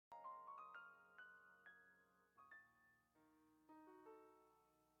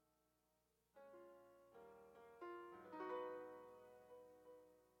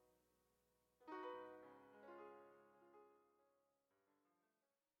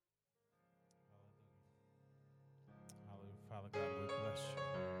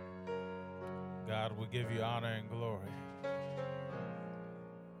God, we give you honor and glory.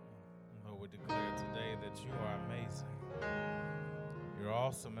 Lord, we declare today that you are amazing. You're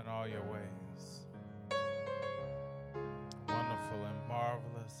awesome in all your ways. Wonderful and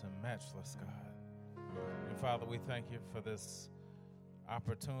marvelous and matchless, God. And Father, we thank you for this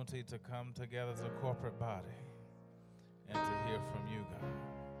opportunity to come together as a corporate body and to hear from you,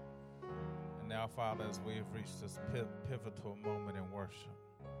 God. And now, Father, as we have reached this pivotal moment in worship,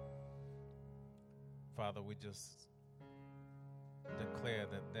 Father, we just declare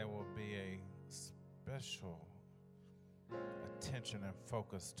that there will be a special attention and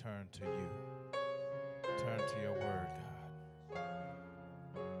focus turned to you, turned to your word, God.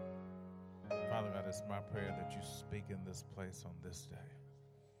 Father God, it's my prayer that you speak in this place on this day,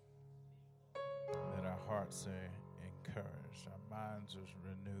 that our hearts are encouraged, our minds are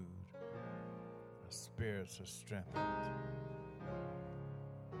renewed, our spirits are strengthened,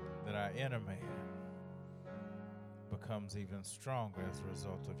 that our inner man becomes even stronger as a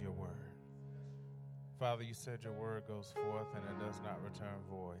result of your word. Father, you said your word goes forth and it does not return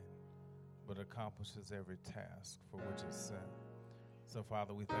void, but accomplishes every task for which it's sent. So,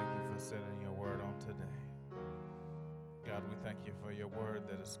 Father, we thank you for sending your word on today. God, we thank you for your word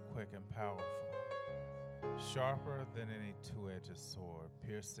that is quick and powerful, sharper than any two-edged sword,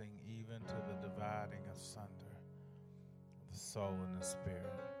 piercing even to the dividing asunder of the soul and the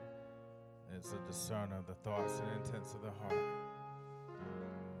spirit. It's a discerner of the thoughts and intents of the heart.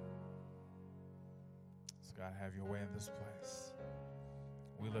 So God, have your way in this place.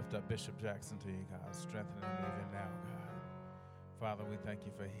 We lift up Bishop Jackson to you, God, strengthening him even now, God. Father, we thank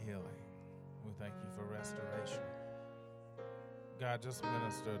you for healing. We thank you for restoration. God, just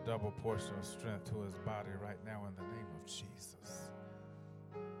minister a double portion of strength to his body right now in the name of Jesus.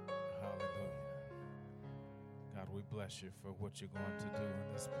 Hallelujah. God, we bless you for what you're going to do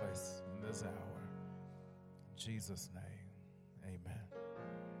in this place, in this hour. In Jesus' name, amen.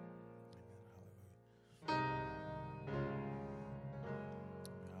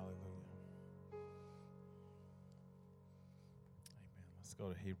 Let's go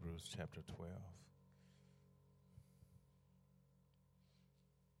to Hebrews chapter 12.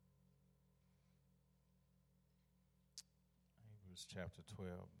 Hebrews chapter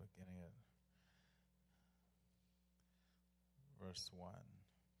 12, beginning at verse 1.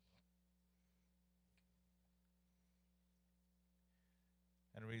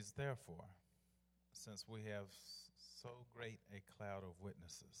 And it reads, "Therefore, since we have so great a cloud of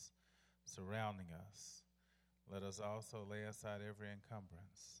witnesses surrounding us, let us also lay aside every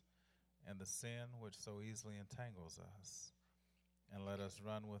encumbrance and the sin which so easily entangles us, and let us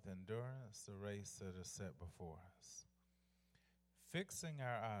run with endurance the race that is set before us, fixing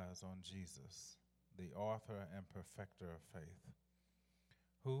our eyes on Jesus, the author and perfecter of faith,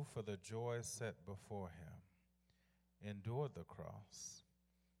 who for the joy set before him endured the cross,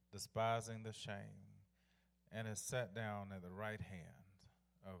 despising the shame, and is set down at the right hand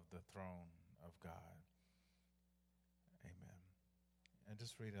of the throne of God." Amen. And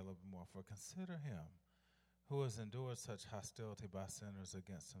just read a little bit more. "For consider him who has endured such hostility by sinners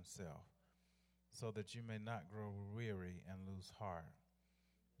against himself, so that you may not grow weary and lose heart.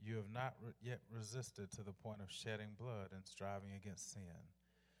 You have not yet resisted to the point of shedding blood and striving against sin.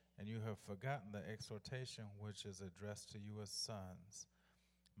 And you have forgotten the exhortation which is addressed to you as sons.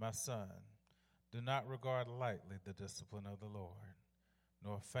 My son, do not regard lightly the discipline of the Lord,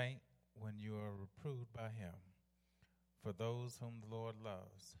 nor faint when you are reproved by him. For those whom the Lord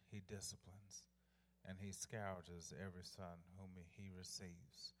loves, he disciplines, and he scourges every son whom he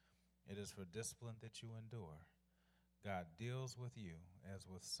receives. It is for discipline that you endure. God deals with you as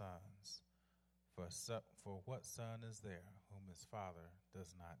with sons. For what son is there whom his father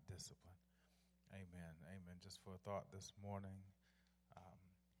does not discipline?" Amen. Amen. Just for a thought this morning,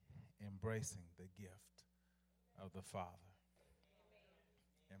 embracing the gift of the Father.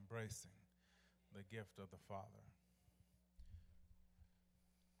 Embracing the gift of the Father.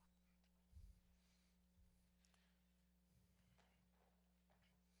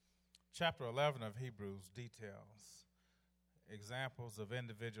 Chapter 11 of Hebrews details examples of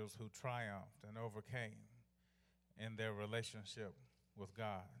individuals who triumphed and overcame in their relationship with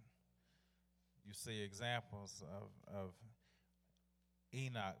God. You see examples of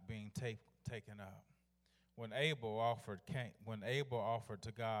Enoch being taken up. When Abel offered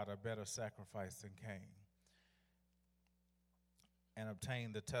to God a better sacrifice than Cain, and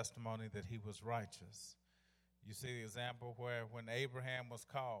obtained the testimony that he was righteous. You see the example where when Abraham was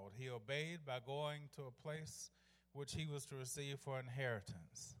called, he obeyed by going to a place which he was to receive for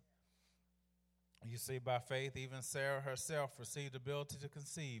inheritance. You see, by faith, even Sarah herself received ability to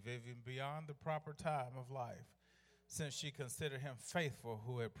conceive, even beyond the proper time of life, since she considered him faithful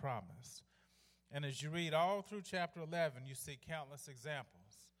who had promised. And as you read all through chapter 11, you see countless examples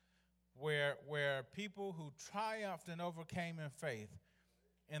where people who triumphed and overcame in faith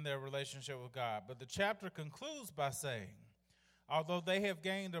in their relationship with God. But the chapter concludes by saying, although they have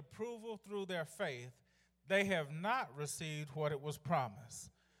gained approval through their faith, they have not received what it was promised,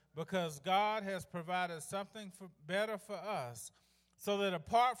 because God has provided something better for us, so that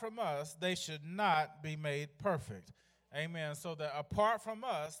apart from us, they should not be made perfect. Amen. So that apart from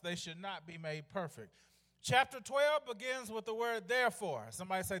us, they should not be made perfect. Chapter 12 begins with the word therefore.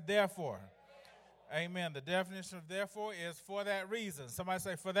 Somebody say therefore. Amen. The definition of therefore is for that reason. Somebody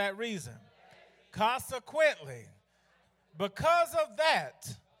say for that reason. Consequently, because of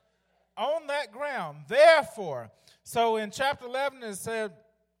that, on that ground, therefore. So in chapter 11 it said,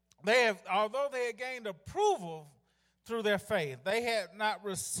 although they had gained approval through their faith, they had not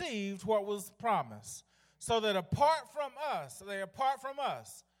received what was promised. So that apart from us,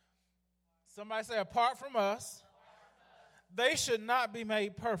 somebody say apart from us, they should not be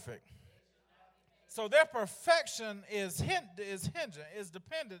made perfect. So their perfection is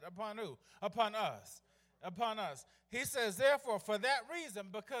dependent upon who? Upon us. Upon us. He says, therefore, for that reason,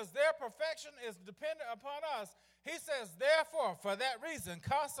 because their perfection is dependent upon us, he says, therefore, for that reason,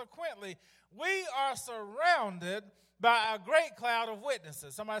 consequently, we are surrounded by a great cloud of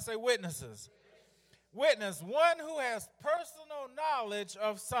witnesses. Somebody say witnesses. Witness, one who has personal knowledge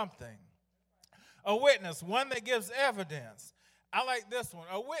of something. A witness, one that gives evidence. I like this one.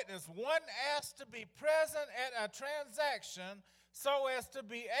 A witness, one asked to be present at a transaction so as to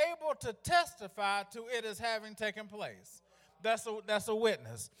be able to testify to it as having taken place. That's a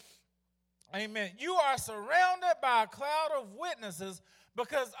witness. Amen. You are surrounded by a cloud of witnesses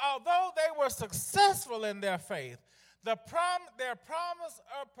because although they were successful in their faith, their promise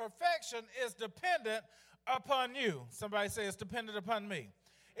of perfection is dependent upon you. Somebody say it's dependent upon me.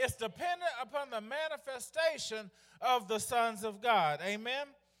 It's dependent upon the manifestation of the sons of God. Amen?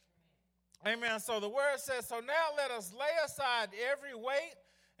 Amen. So the word says, so now let us lay aside every weight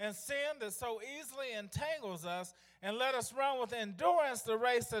and sin that so easily entangles us, and let us run with endurance the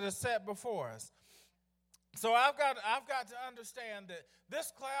race that is set before us. So I've got to understand that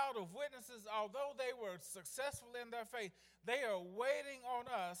this cloud of witnesses, although they were successful in their faith, they are waiting on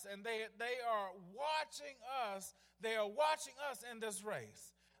us, and they are watching us. They are watching us in this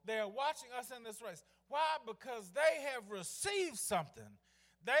race. They are watching us in this race. Why? Because they have received something.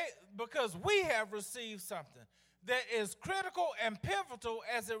 Because we have received something that is critical and pivotal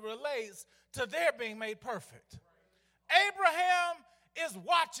as it relates to their being made perfect. Abraham is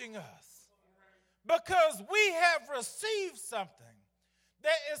watching us because we have received something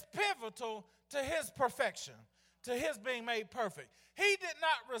that is pivotal to his perfection, to his being made perfect. He has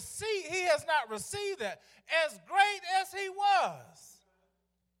not received that as great as he was.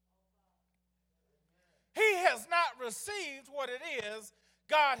 He has not received what it is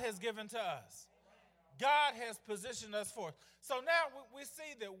God has given to us. God has positioned us for. So now we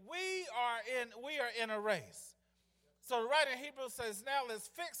see that we are in a race. So the writer in Hebrews says, now let's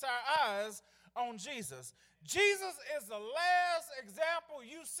fix our eyes on Jesus. Jesus is the last example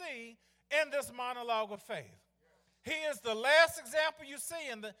you see in this monologue of faith. He is the last example you see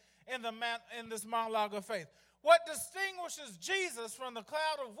in this monologue of faith. What distinguishes Jesus from the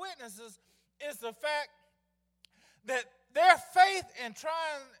cloud of witnesses is the fact that their faith in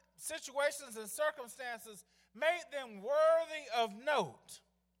trying situations and circumstances made them worthy of note.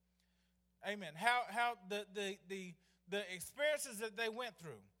 Amen. How the experiences that they went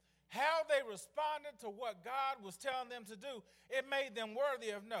through, how they responded to what God was telling them to do, it made them worthy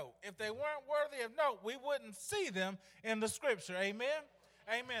of note. If they weren't worthy of note, we wouldn't see them in the scripture. Amen?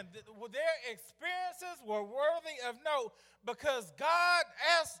 Amen. Their experiences were worthy of note because God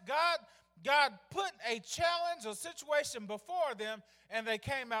put a challenge or situation before them, and they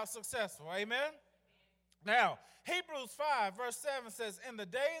came out successful. Amen? Now, Hebrews 5, verse 7 says, in the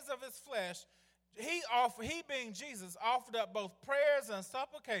days of his flesh, he being Jesus, offered up both prayers and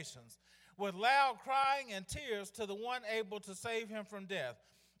supplications with loud crying and tears to the one able to save him from death.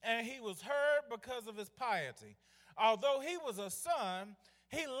 And he was heard because of his piety. Although he was a son,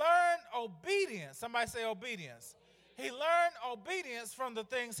 he learned obedience. Somebody say obedience. He learned obedience from the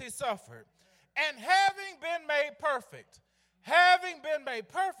things he suffered. And having been made perfect,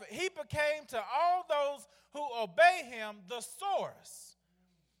 he became to all those who obey him the source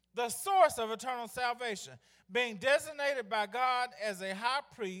of eternal salvation, being designated by God as a high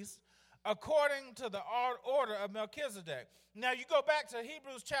priest according to the order of Melchizedek. Now you go back to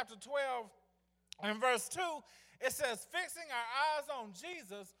Hebrews chapter 12 In verse 2, it says, fixing our eyes on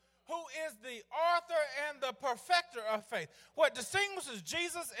Jesus, who is the author and the perfecter of faith. What distinguishes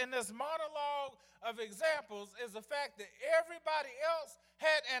Jesus in this monologue of examples is the fact that everybody else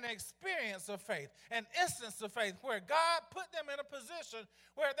had an experience of faith, an instance of faith, where God put them in a position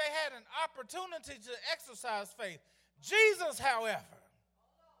where they had an opportunity to exercise faith. Jesus,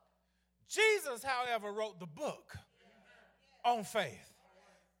 however, wrote the book on faith.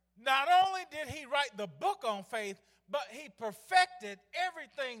 Not only did he write the book on faith, but he perfected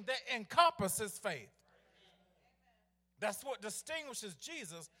everything that encompasses faith. That's what distinguishes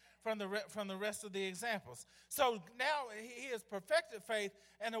Jesus from the rest of the examples. So now he has perfected faith,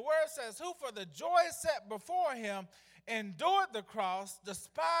 and the word says, who for the joy set before him endured the cross,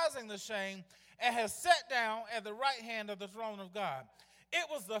 despising the shame, and has sat down at the right hand of the throne of God. It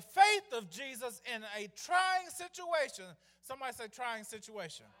was the faith of Jesus in a trying situation. Somebody say trying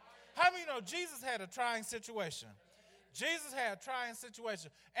situation. How many know Jesus had a trying situation? Jesus had a trying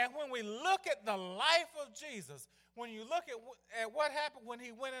situation. And when we look at the life of Jesus, when you look at what happened when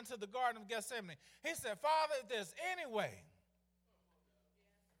he went into the Garden of Gethsemane, he said, Father, if there's any way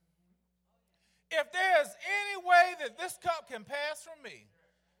that this cup can pass from me.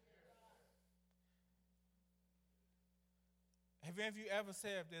 Have any of you ever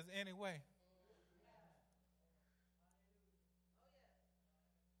said, if there's any way?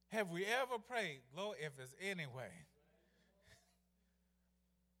 Have we ever prayed, Lord, if there's any way?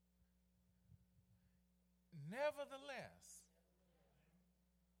 Nevertheless,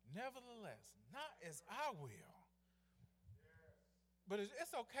 not as I will. But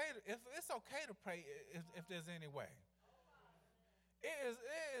it's okay to pray if there's any way. It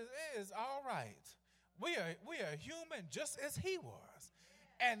is all right. We are human just as he was.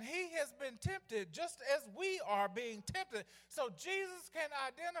 And he has been tempted just as we are being tempted. So Jesus can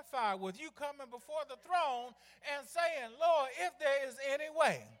identify with you coming before the throne and saying, Lord, if there is any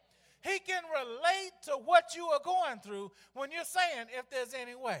way. He can relate to what you are going through when you're saying, if there's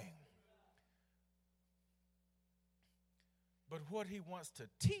any way. But what he wants to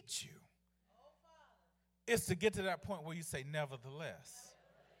teach you is to get to that point where you say, nevertheless.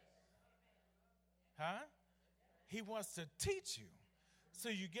 Huh? He wants to teach you so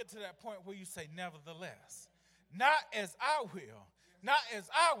you get to that point where you say, nevertheless. Not as I will,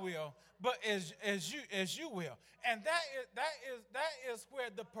 but as you will. And that is where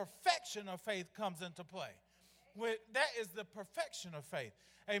the perfection of faith comes into play. That is the perfection of faith.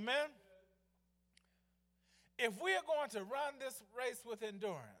 Amen? If we are going to run this race with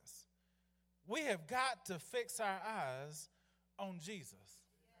endurance, we have got to fix our eyes on Jesus.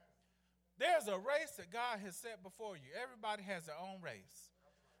 There's a race that God has set before you. Everybody has their own race.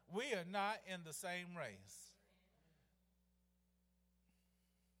 We are not in the same race.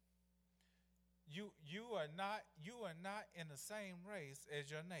 You are not in the same race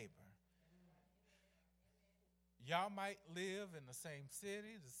as your neighbor. Y'all might live in the same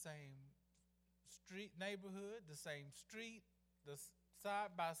city, the same street neighborhood, the same street, the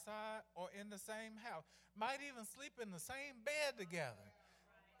side by side, or in the same house. Might even sleep in the same bed together.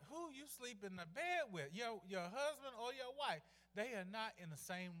 Who you sleep in the bed with, your husband or your wife, they are not in the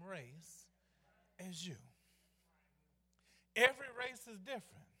same race as you. Every race is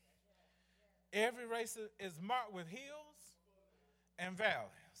different. Every race is marked with hills and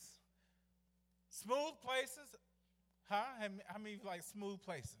valleys. Smooth places, huh? How many like smooth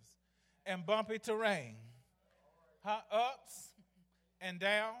places? And bumpy terrain. Huh? Ups and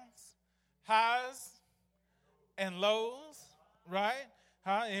downs, highs and lows, right?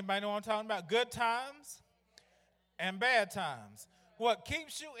 Huh? Anybody know what I'm talking about? Good times and bad times. What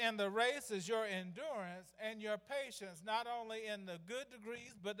keeps you in the race is your endurance and your patience, not only in the good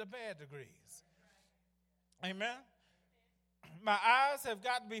degrees, but the bad degrees. Amen? My eyes have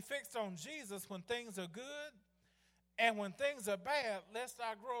got to be fixed on Jesus when things are good, and when things are bad, lest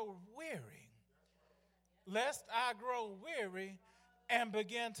I grow weary. Lest I grow weary and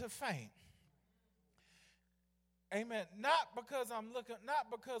begin to faint. Amen. Not because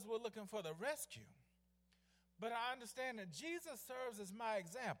we're looking for the rescue, but I understand that Jesus serves as my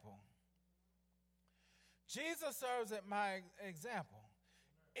example. Jesus serves as my example.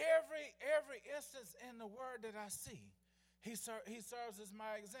 Every instance in the word that I see, he serves as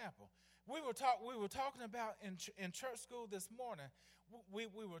my example. We were talking about in church school this morning. We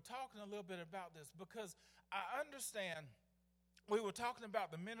were talking a little bit about this because I understand. We were talking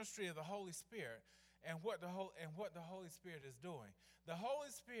about the ministry of the Holy Spirit and what the Holy Spirit is doing. The Holy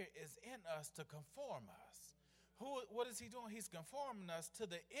Spirit is in us to conform us. What is he doing? He's conforming us to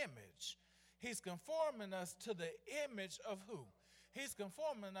the image. He's conforming us to the image of who? He's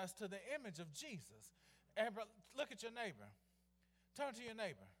conforming us to the image of Jesus. Everybody, look at your neighbor. Turn to your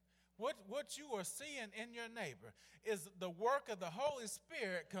neighbor. What you are seeing in your neighbor is the work of the Holy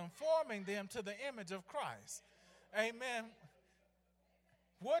Spirit conforming them to the image of Christ. Amen.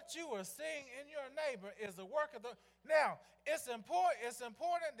 What you are seeing in your neighbor is the work of the. Now, it's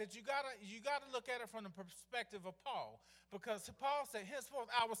important that you gotta look at it from the perspective of Paul, because Paul said, "Henceforth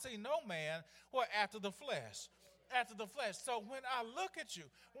I will see no man after the flesh." After the flesh. So when I look at you,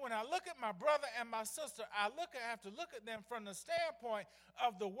 when I look at my brother and my sister, I have to look at them from the standpoint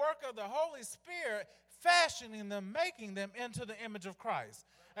of the work of the Holy Spirit fashioning them, making them into the image of Christ.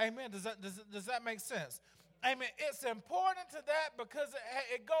 Amen. Does that make sense? Amen. It's important to that because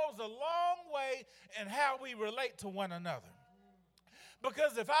it goes a long way in how we relate to one another.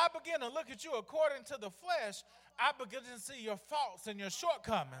 Because if I begin to look at you according to the flesh, I begin to see your faults and your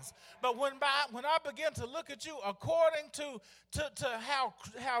shortcomings. But when I begin to look at you according to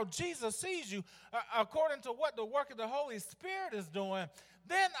how Jesus sees you, according to what the work of the Holy Spirit is doing,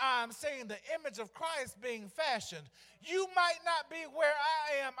 then I'm seeing the image of Christ being fashioned. You might not be where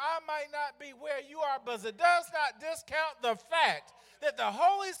I am. I might not be where you are, but it does not discount the fact that the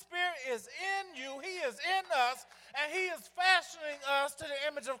Holy Spirit is in you. He is in us, and he is fashioning us to the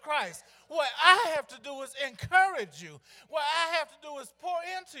image of Christ. What I have to do is encourage you. What I have to do is pour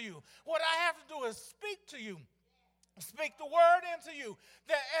into you. What I have to do is speak to you. Speak the word into you.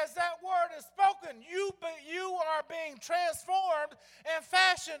 That as that word is spoken, you are being transformed and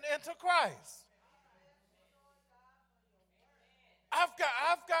fashioned into Christ. I've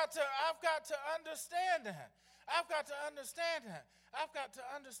got to understand that. I've got to understand that. I've got to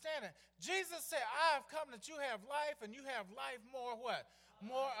understand it. Jesus said, I have come that you have life, and you have life more what?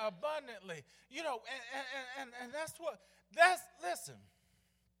 More abundantly. You know, and listen.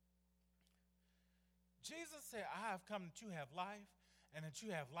 Jesus said, I have come that you have life, and that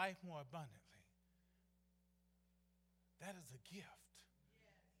you have life more abundantly. That is a gift.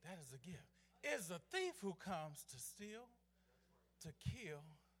 That is a gift. It is a thief who comes to steal, to kill,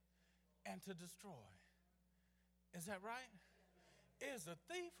 and to destroy. Is that right? It is a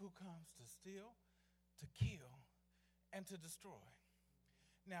thief who comes to steal, to kill, and to destroy.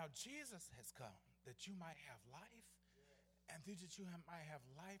 Now, Jesus has come that you might have life, and that you might have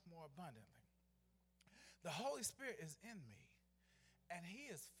life more abundantly. The Holy Spirit is in me, and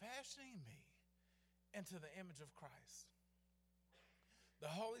he is fashioning me into the image of Christ. The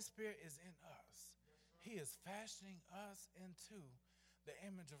Holy Spirit is in us. He is fashioning us into the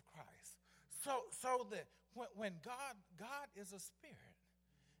image of Christ. So that when God is a spirit,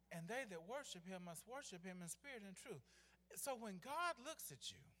 and they that worship him must worship him in spirit and truth. So when God looks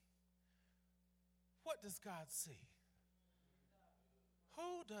at you, what does God see?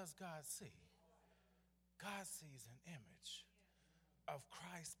 Who does God see? God sees an image of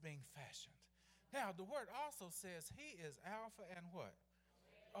Christ being fashioned. Now, the word also says he is Alpha and what?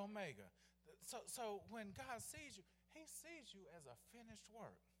 Omega. So when God sees you, he sees you as a finished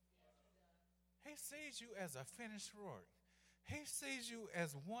work. He sees you as a finished work. He sees you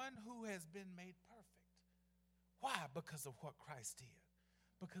as one who has been made perfect. Why? Because of what Christ did.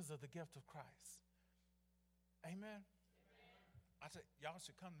 Because of the gift of Christ. Amen? I said, y'all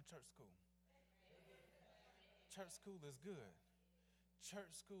should come to church school. Church school is good.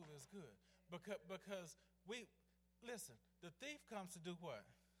 Church school is good. Because listen, the thief comes to do what?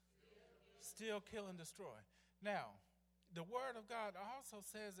 Steal, kill, and destroy. Now, the word of God also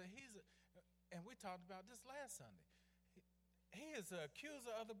says that and we talked about this last Sunday, he is the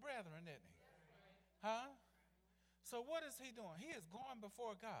accuser of the brethren, isn't he? Huh? So what is he doing? He is going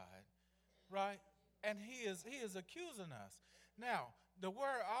before God, right? And he is accusing us. Now, the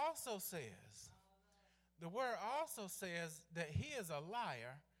word also says that he is a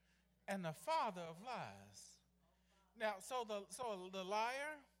liar and the father of lies. Now, so the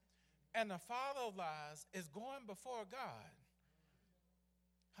liar and the father of lies is going before God,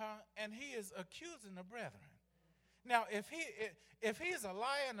 and he is accusing the brethren. Now, if he is a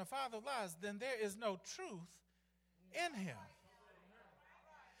liar and the father of lies, then there is no truth in him.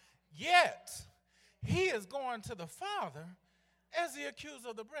 Yet, he is going to the Father as the accuser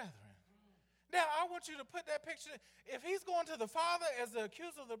of the brethren. Now, I want you to put that picture. If he's going to the Father as the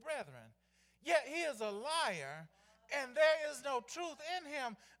accuser of the brethren, yet he is a liar and there is no truth in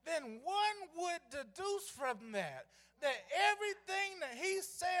him, then one would deduce from that everything that he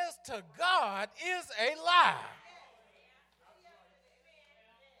says to God is a lie.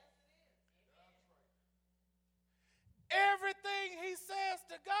 Everything he says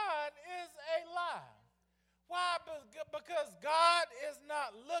to God is a lie. Why? Because God is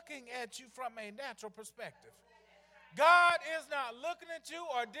not looking at you from a natural perspective. God is not looking at you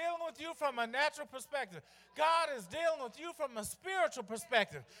or dealing with you from a natural perspective. God is dealing with you from a spiritual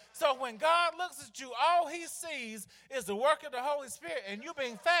perspective. So when God looks at you, all he sees is the work of the Holy Spirit and you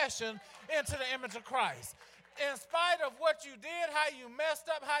being fashioned into the image of Christ. In spite of what you did, how you messed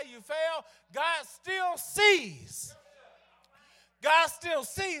up, how you failed, God still sees. God still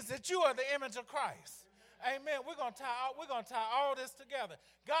sees that you are the image of Christ. Amen. We're gonna tie all this together.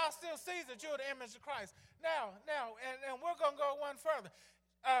 God still sees that you're the image of Christ. Now, and we're gonna go one further.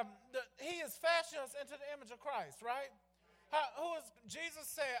 He is fashioning us into the image of Christ, right? Jesus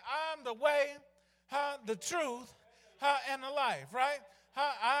said, "I'm the way, the truth, and the life," right?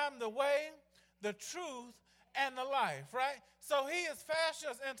 I'm the way, the truth, and the life, right? So he is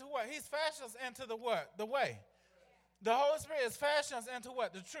fashioning us into what? He's fashioning us into the what? The way. The Holy Spirit is fashioning us into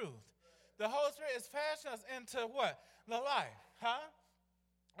what? The truth. The Holy Spirit is fashioning us into what? The life.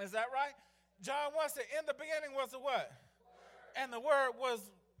 Is that right? John 1 said, in the beginning was the what? And the Word was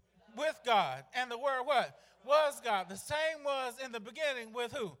with God. And the Word what? Was God. The same was in the beginning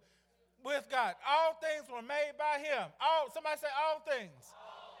with who? With God. All things were made by him. Somebody say all things.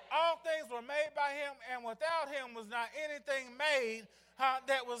 All things were made by him, and without him was not anything made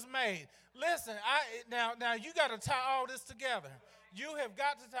that was made. Listen, now you got to tie all this together. You have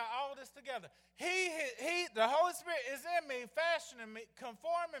got to tie all this together. The Holy Spirit is in me, fashioning me,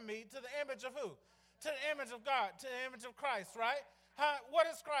 conforming me to the image of who? To the image of God, to the image of Christ, right? What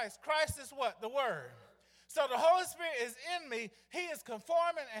is Christ? Christ is what? The Word. So the Holy Spirit is in me. He is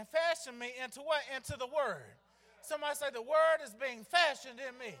conforming and fashioning me into what? Into the Word. Somebody say, the Word is being fashioned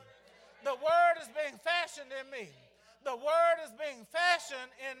in me. The Word is being fashioned in me. The Word is being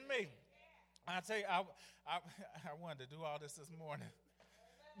fashioned in me. I tell you, I wanted to do all this morning.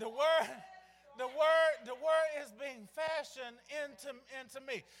 The Word is being fashioned into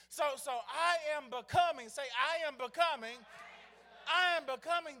me. So I am becoming. Say, I am becoming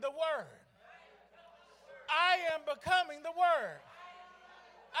the Word. I am becoming the Word.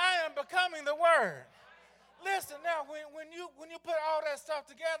 I am becoming the Word. Listen now, when you put all that stuff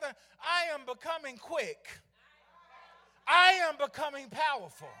together, I am becoming quick. I am becoming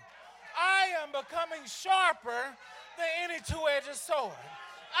powerful. I am becoming sharper than any two-edged sword.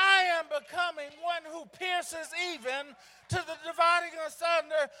 I am becoming one who pierces even to the dividing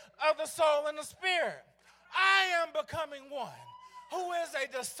asunder of the soul and the spirit. I am becoming one who is a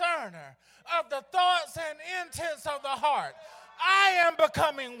discerner of the thoughts and intents of the heart. I am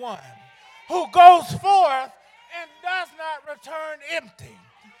becoming one who goes forth and does not return empty.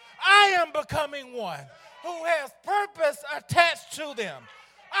 I am becoming one who has purpose attached to them.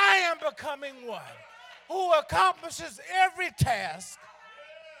 I am becoming one who accomplishes every task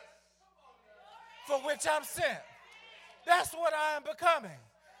for which I'm sent. That's what I am becoming.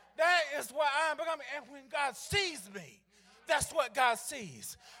 That is what I am becoming. And when God sees me, that's what God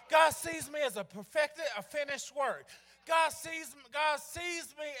sees. God sees me as a perfected, a finished work. God sees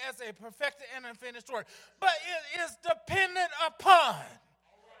me as a perfected and a finished work. But it is dependent upon.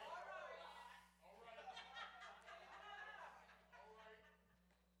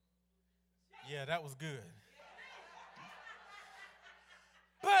 Yeah, that was good.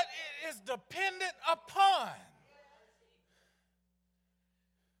 But it is dependent upon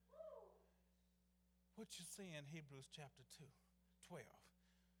what you see in Hebrews chapter 12.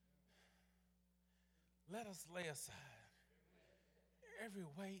 Let us lay aside every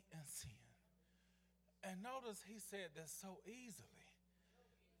weight and sin. And notice he said that so easily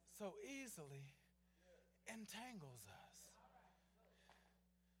entangles us.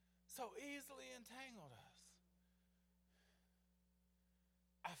 So easily entangled us.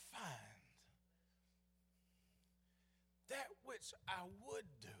 I find that which I would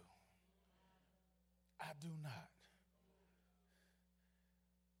do, I do not.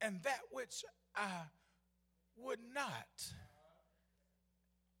 And that which I would not,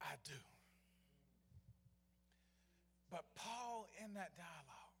 I do. But Paul, in that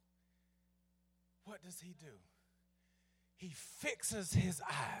dialogue, what does he do? He fixes his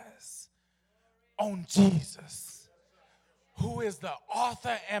eyes on Jesus, who is the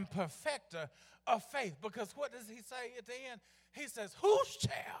author and perfecter of faith. Because what does he say at the end? He says, who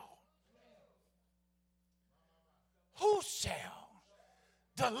shall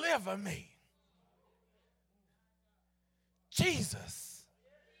deliver me? Jesus.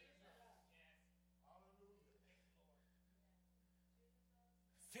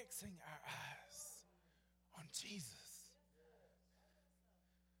 Fixing our eyes on Jesus.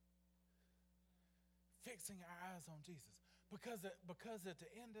 Fixing our eyes on Jesus. Because at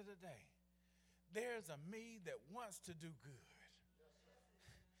the end of the day, there's a me that wants to do good.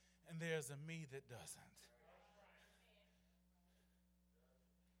 And there's a me that doesn't.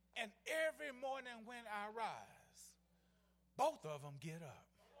 And every morning when I rise, both of them get up.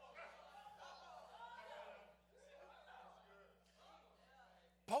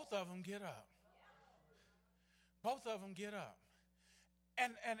 Both of them get up. Both of them get up.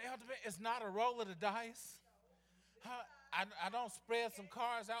 And Elder Ben, it's not a roll of the dice. I don't spread some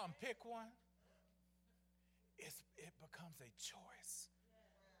cards out and pick one. It becomes a choice.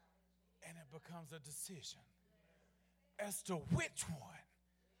 And it becomes a decision as to which one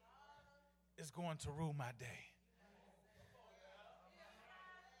is going to rule my day.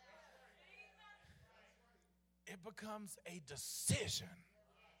 It becomes a decision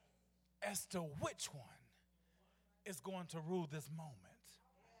as to which one is going to rule this moment.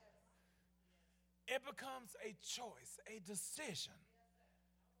 It becomes a choice, a decision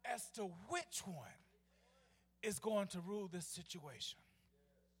as to which one is going to rule this situation.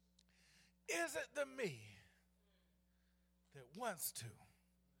 Is it the me that wants to,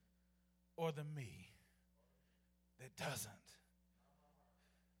 or the me that doesn't?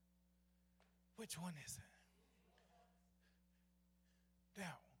 Which one is it?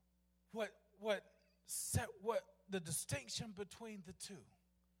 Now, what the distinction between the two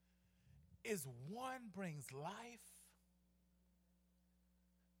is one brings life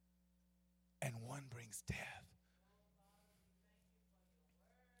and one brings death.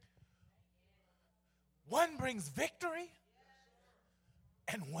 One brings victory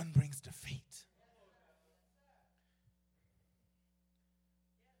and one brings defeat.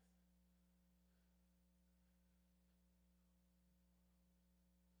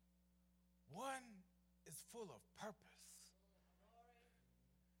 One is full of purpose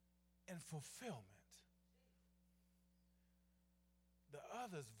and fulfillment. The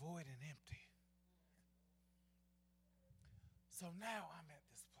other's void and empty. So now I'm at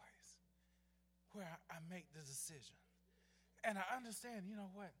this place where I make the decision. And I understand, you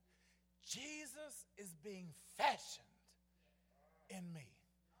know what? Jesus is being fashioned in me.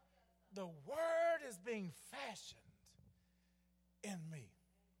 The word is being fashioned in me.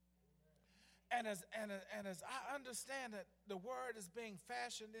 And as I understand that the word is being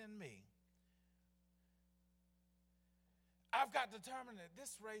fashioned in me, I've got determined that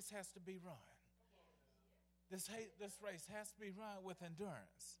this race has to be run. This race has to be run with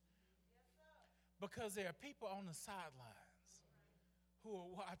endurance. Because there are people on the sidelines who are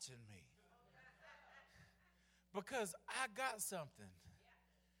watching me. Because I got something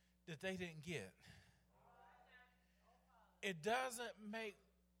that they didn't get. It doesn't make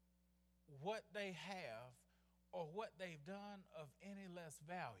what they have or what they've done of any less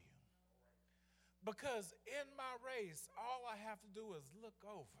value. Because in my race, all I have to do is look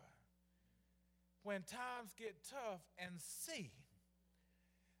over when times get tough and see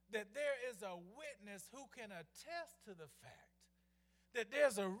that there is a witness who can attest to the fact that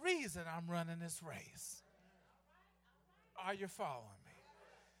there's a reason I'm running this race. Are you following me?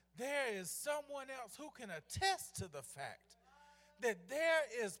 There is someone else who can attest to the fact that there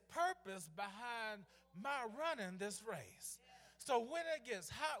is purpose behind my running this race. So when it gets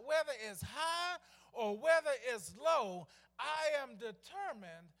high, whether it's high or whether it's low, I am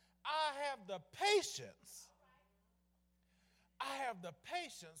determined. I have the patience. I have the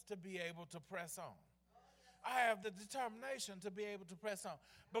patience to be able to press on. I have the determination to be able to press on.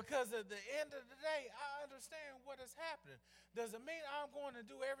 Because at the end of the day, I understand what is happening. Does it mean I'm going to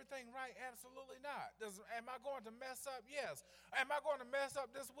do everything right? Absolutely not. Am I going to mess up? Yes. Am I going to mess up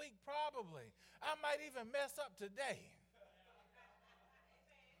this week? Probably. I might even mess up today.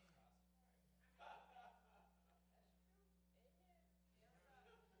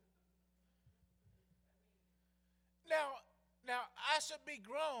 Now, I should be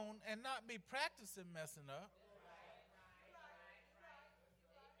grown and not be practicing messing up.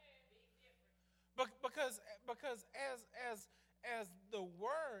 Because as the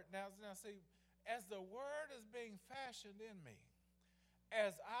word, now see, as the word is being fashioned in me,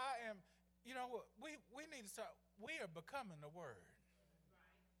 as I am, you know what, we need to start, we are becoming the word.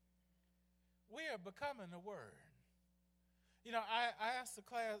 We are becoming the word. You know, I asked the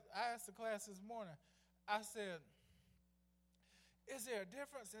class this morning, I said, is there a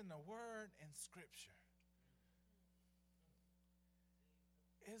difference in the word and scripture?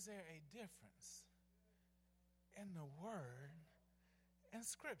 Is there a difference in the word and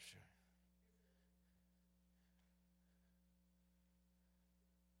scripture?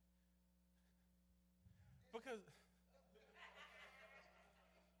 Because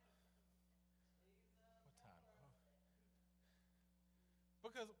what time?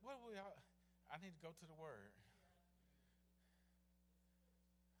 Because I need to go to the word.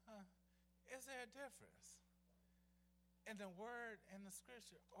 Is there a difference? in the word and the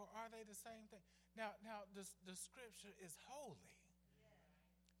scripture, or are they the same thing? Now, the scripture is holy.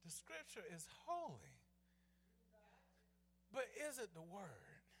 The scripture is holy. But is it the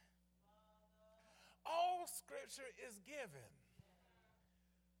word? All scripture is given.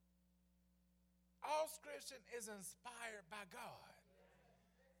 All scripture is inspired by God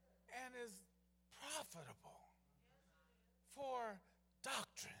and is profitable for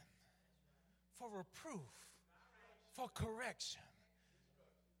doctrine, for reproof, for correction,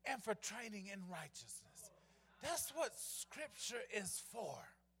 and for training in righteousness. That's what scripture is for.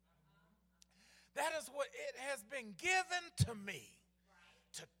 That is what it has been given to me,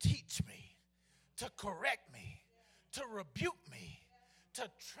 to teach me, to correct me, to rebuke me, to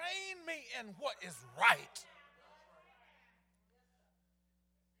train me in what is right.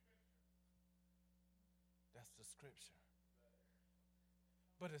 That's the scripture.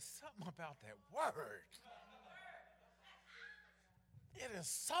 But it's something about that word. It is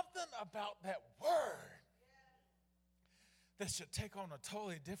something about that word that should take on a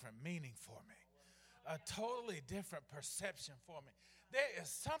totally different meaning for me, a totally different perception for me. There is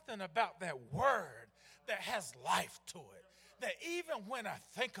something about that word that has life to it, that even when I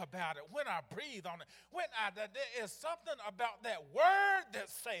think about it, when I breathe on it, there is something about that word that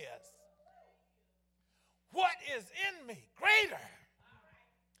says, what is in me greater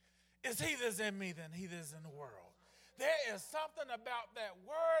is he that's in me than he that's in the world. There is something about that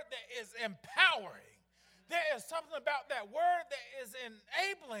word that is empowering. There is something about that word that is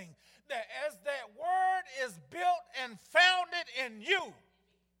enabling, that as that word is built and founded in you,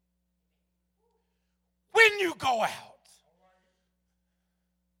 when you go out,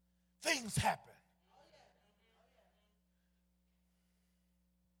 things happen.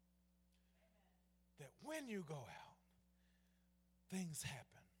 That when you go out, things happen.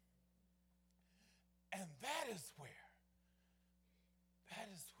 And that is where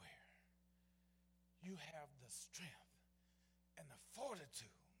you have the strength and the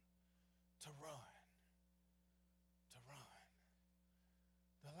fortitude to run.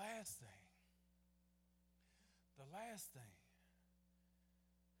 The last thing,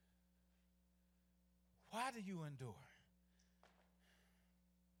 why do you endure?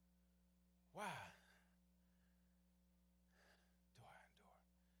 Why do I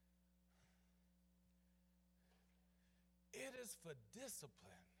endure? It is for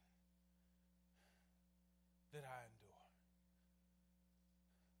discipline that I endure.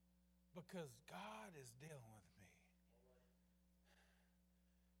 Because God is dealing with me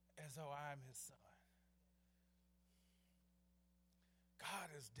as though I am his son. God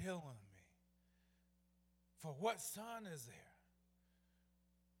is dealing with me. For what son is there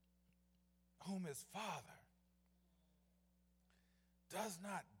whom his father does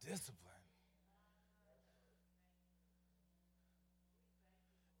not discipline?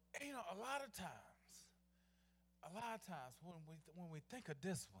 And, you know, a lot of times when we think of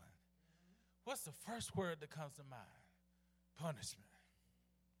discipline, what's the first word that comes to mind? Punishment.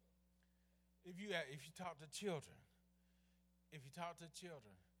 If you talk to children,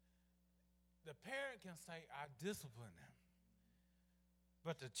 the parent can say, I discipline them.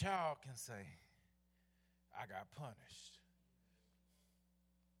 But the child can say, I got punished.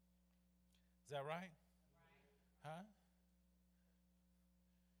 Is that right? Huh?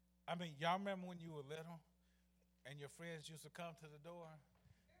 I mean, y'all remember when you were little and your friends used to come to the door?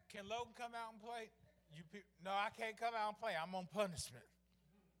 Can Logan come out and play? No, I can't come out and play. I'm on punishment.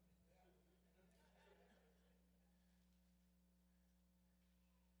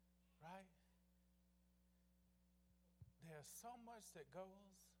 Right? There's so much that goes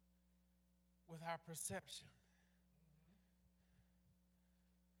with our perception.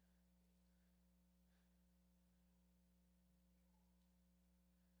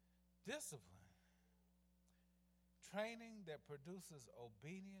 Discipline, training that produces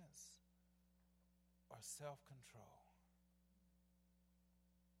obedience or self-control.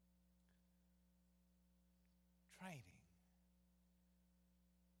 Training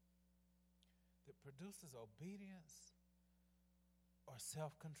that produces obedience or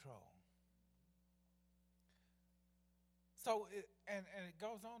self-control. So, it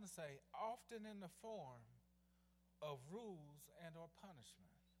goes on to say, often in the form of rules and or punishment.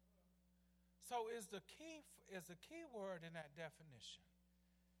 So is the key word in that definition,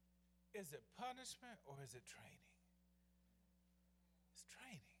 is it punishment or is it training? It's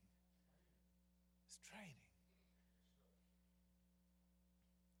training. It's training.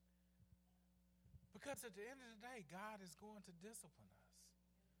 Because at the end of the day, God is going to discipline us.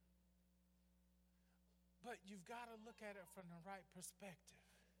 But you've got to look at it from the right perspective.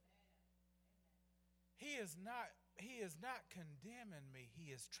 He is not He is not condemning me.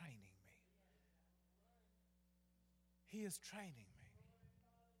 He is training me. He is training me.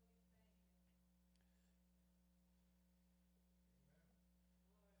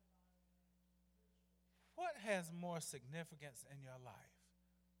 What has more significance in your life?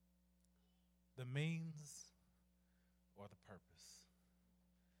 The means or the purpose?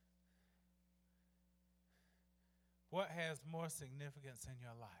 What has more significance in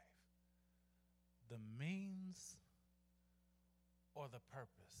your life? The means or the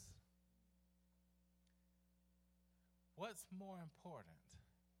purpose? What's more important?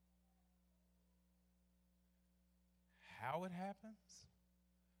 How it happens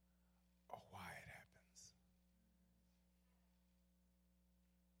or why it happens?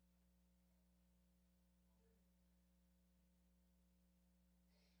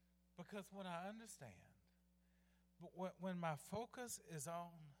 Because when I understand, but when my focus is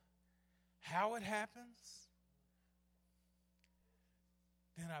on how it happens,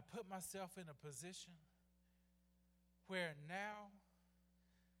 then I put myself in a position where now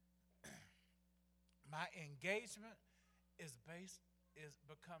my engagement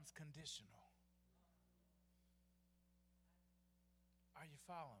becomes conditional. Are you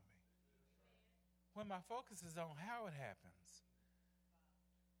following me? When my focus is on how it happens,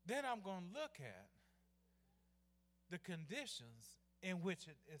 then I'm going to look at the conditions in which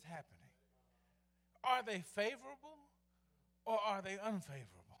it is happening. Are they favorable or are they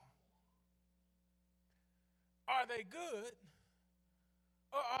unfavorable? Are they good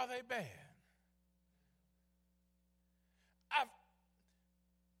or are they bad?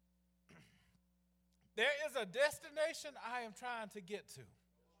 There is a destination I am trying to get to.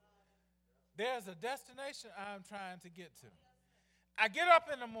 There's a destination I am trying to get to. I get up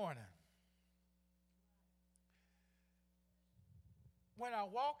in the morning. When I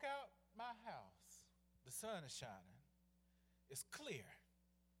walk out my house, the sun is shining. It's clear.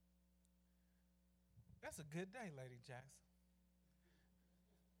 That's a good day, Lady Jackson.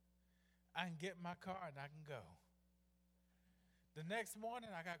 I can get in my car and I can go. The next morning,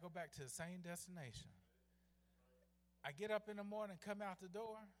 I got to go back to the same destination. I get up in the morning, come out the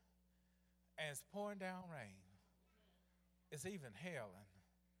door, and it's pouring down rain. It's even hailing.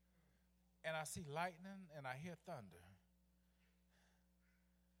 And I see lightning and I hear thunder.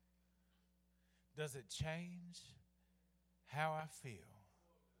 Does it change how I feel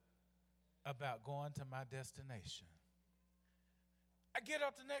about going to my destination? I get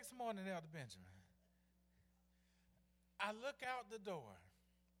up the next morning, Elder Benjamin. I look out the door,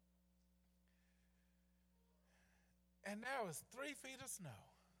 and there was 3 feet of snow.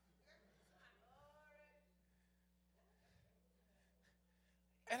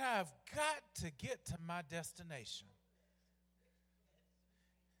 And I've got to get to my destination.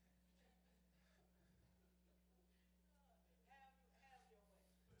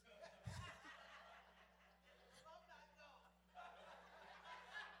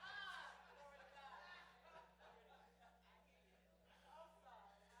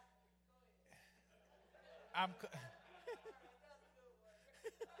 I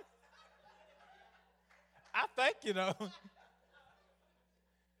think,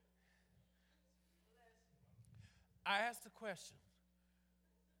 I asked the question,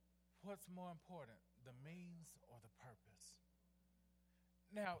 what's more important, the means or the purpose?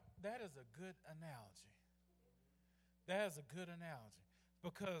 Now, that is a good analogy. That is a good analogy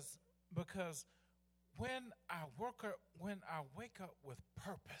because when I wake up with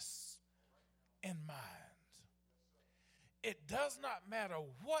purpose in mind, it does not matter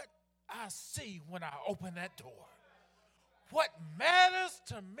what I see when I open that door. What matters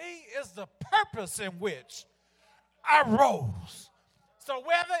to me is the purpose in which I rose. So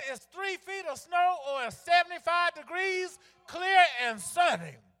whether it's 3 feet of snow or it's 75 degrees, clear and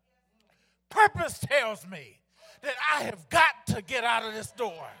sunny, purpose tells me that I have got to get out of this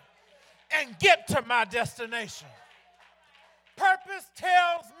door and get to my destination. Purpose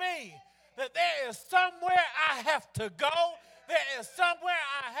tells me that there is somewhere I have to go. There is somewhere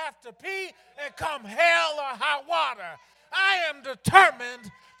I have to pee, and come hell or high water, I am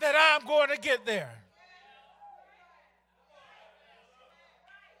determined that I'm going to get there.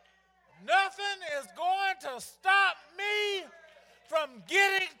 Nothing is going to stop me from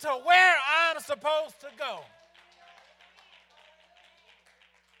getting to where I'm supposed to go.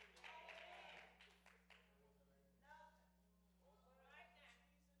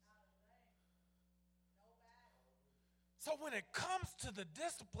 So when it comes to the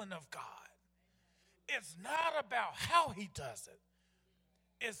discipline of God, it's not about how he does it.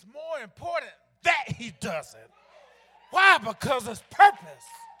 It's more important that he does it. Why? Because it's purpose.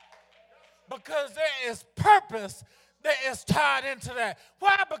 Because there is purpose that is tied into that.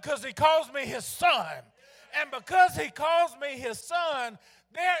 Why? Because he calls me his son. And because he calls me his son,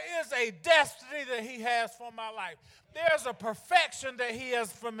 there is a destiny that he has for my life. There's a perfection that he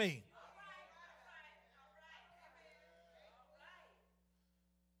has for me.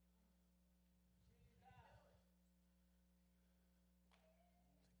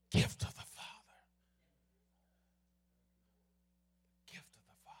 Gift of the Father. Gift of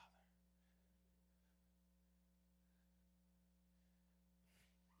the Father.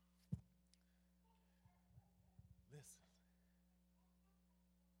 Listen.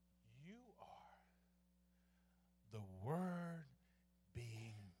 You are the Word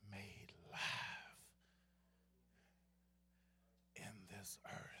being made live in this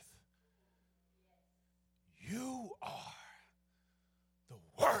earth. You are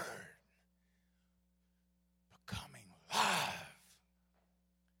the Word becoming live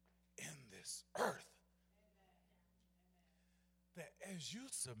in this earth. That as you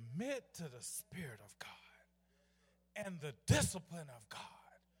submit to the Spirit of God and the discipline of God,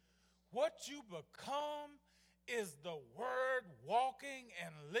 what you become is the Word walking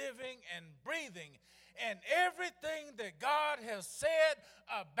and living and breathing. And everything that God has said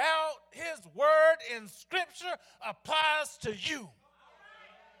about his Word in Scripture applies to you.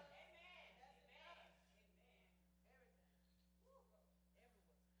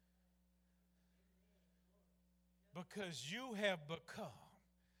 Because you have become.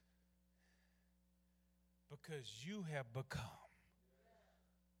 Because you have become